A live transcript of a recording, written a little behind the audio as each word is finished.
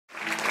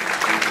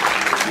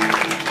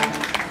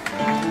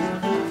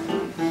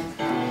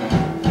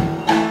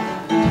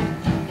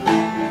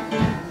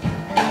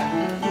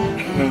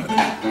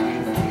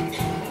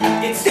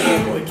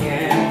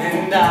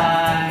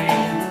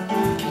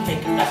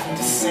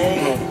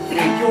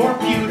say you're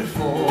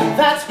beautiful.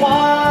 That's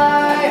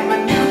why I'm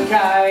a new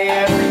guy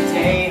every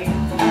day.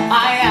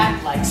 I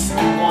act like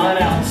someone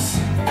else,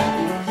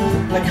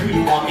 like who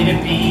you want me to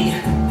be.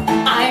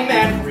 I'm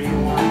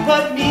everyone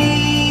but me.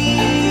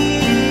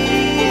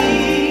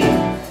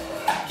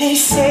 They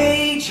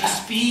say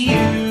just be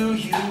you,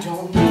 you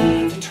don't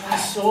need to try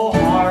so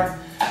hard.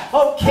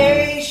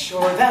 Okay,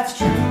 sure, that's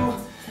true,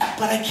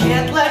 but I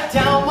can't let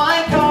down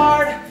my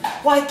guard.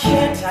 Why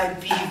can't I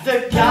be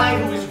the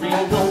guy who is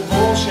real? No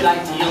bullshit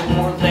ideal,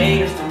 more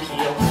layers to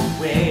peel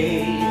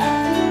away.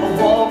 A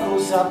wall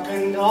goes up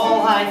and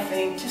all I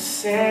think to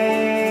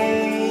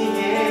say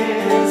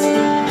is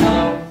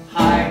hello,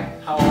 hi,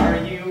 how are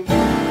you?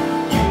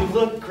 You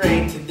look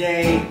great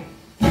today.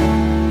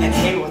 And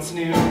hey, what's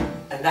new?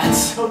 And that's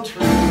so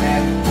true,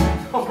 man.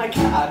 Oh my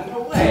god,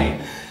 no way.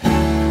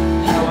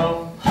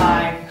 Hello,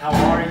 hi, how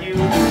are you?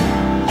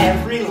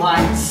 Every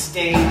line's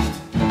staged.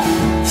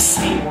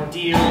 Same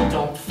ordeal,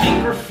 don't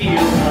think or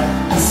feel,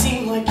 but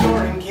seem like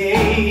you're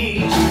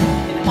engaged.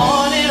 And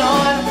on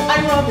I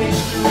rummage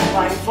through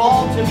my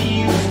vault of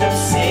used up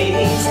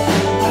sayings,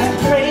 but I'm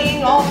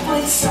praying I'll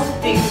find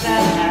something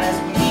that has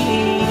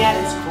meaning at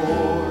its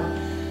core.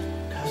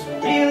 'Cause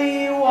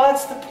really,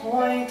 what's the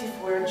point if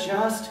we're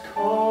just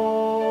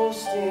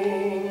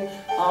coasting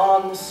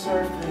on the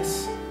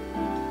surface?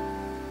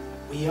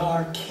 We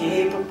are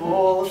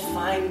capable of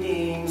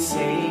finding,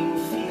 saying,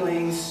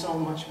 feeling so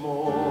much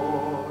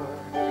more.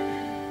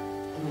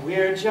 And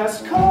we're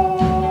just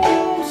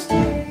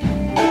coasting.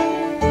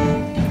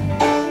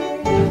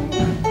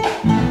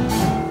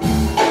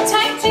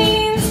 Tight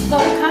jeans,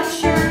 low-cut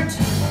shirt,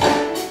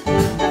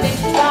 a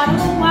vintage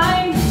bottle of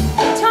wine,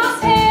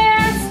 tossed hair,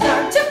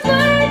 start to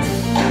flirt.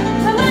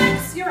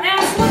 Relax, your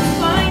ass looks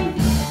fine.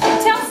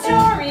 Tell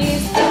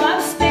stories, fill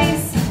up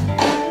space.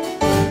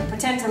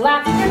 Pretend to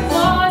laugh at your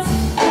flaws.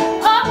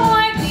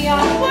 Avoid the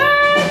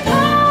awkward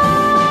pause.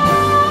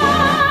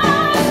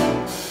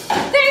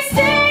 They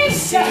say,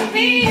 just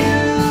be you,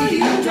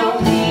 you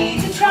don't need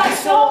to try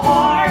so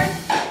hard.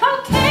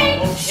 Okay,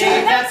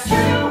 sure that's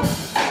true,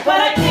 but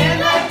I can't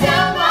let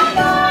down my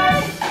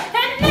guard.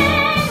 And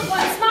then,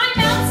 once my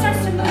mouth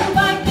starts to move, I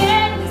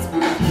get this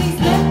groove. Please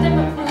let them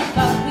approve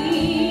of me.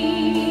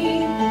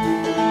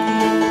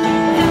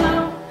 Hello,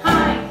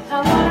 hi,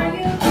 how are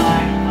you? Hi,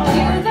 how are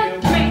You you? look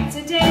great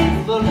today.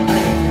 Look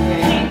great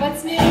today. Hey,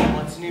 what's new? Hey,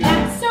 what's new?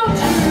 That's so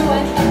true.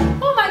 And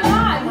oh my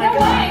God, Oh my no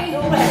God, way.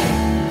 no way.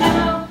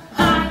 Hello,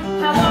 hi,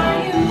 how are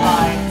you?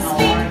 Hi, how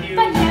Speak, are you?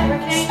 but never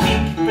think.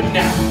 Speak, but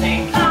never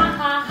think. Ha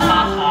ha ha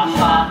ha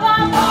ha ha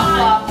ha.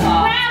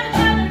 Grab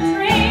another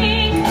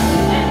drink.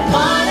 And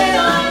on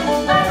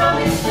I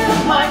rummage through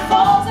my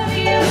vault of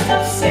used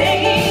up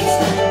sayings,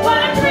 but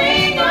I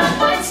bring up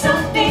on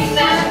something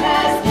that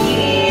has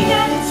meaning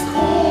at its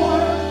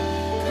core.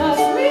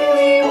 'Cause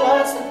really,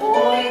 what's the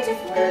point if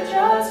we're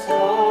just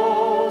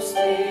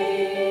coasting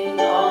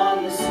on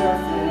the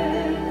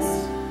surface?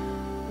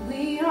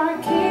 We are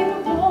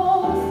capable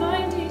of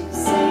finding,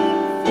 saying,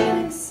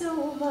 feeling so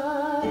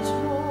much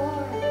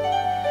more.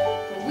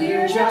 But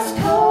we're just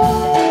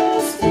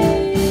coasting.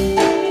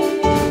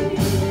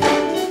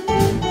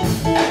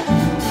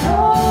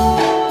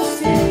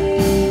 Coasting.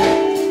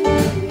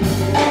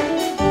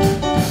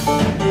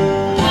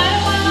 Why do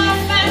I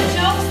laugh at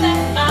jokes that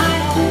I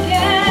don't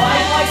get? Why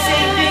do I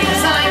say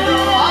things I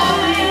know I'll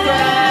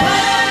regret?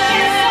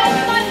 There's so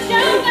much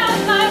out of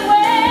my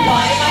way.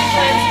 Why am I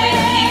friends with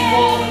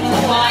people who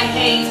I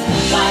hate?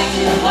 Why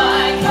do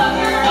I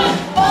cover up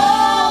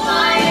all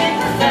my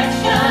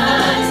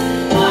imperfections?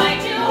 Why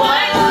do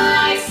I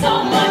lie so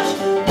much?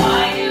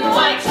 Why do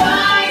I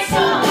try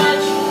so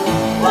much?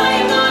 Why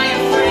am I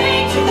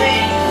afraid to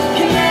make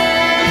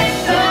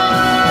connections?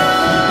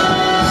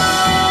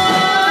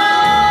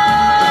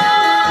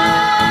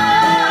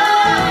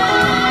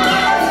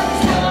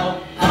 Hello,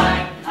 hi,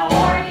 how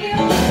are you?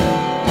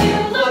 You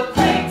look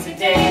great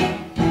today.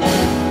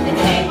 And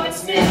hey,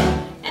 what's new?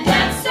 And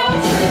that's so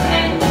true.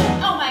 And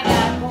oh my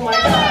God, Oh my no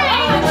God. way!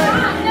 Oh my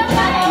God, no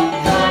way!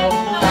 Hi,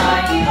 how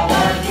are you? How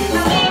are you?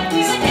 Speak,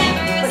 you would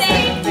never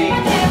think,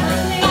 would never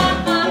think. Ha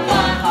ha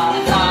ha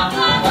ha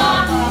ha ha.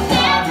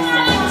 Never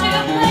stop to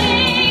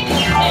blink.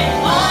 And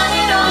on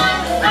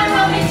I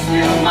rummage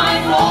through my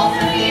vault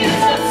of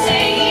used up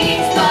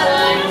sayings, but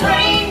I'm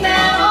praying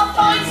that I'll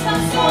find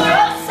some sort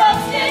of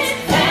substance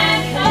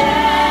and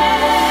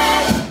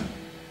connect.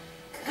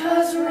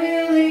 'Cause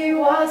really,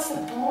 what's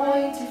the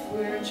point if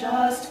we're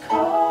just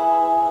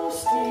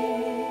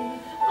coasting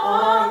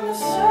on the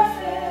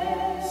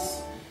surface?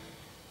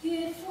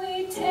 If we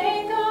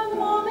take a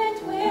moment,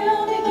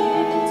 we'll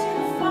begin to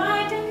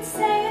find and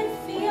say and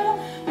feel.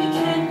 We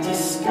can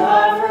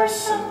discover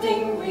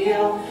something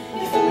real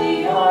if we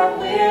are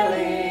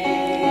willing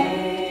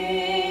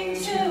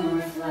to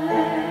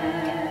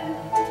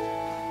reflect.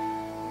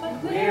 But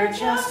we're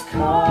just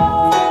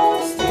coasting.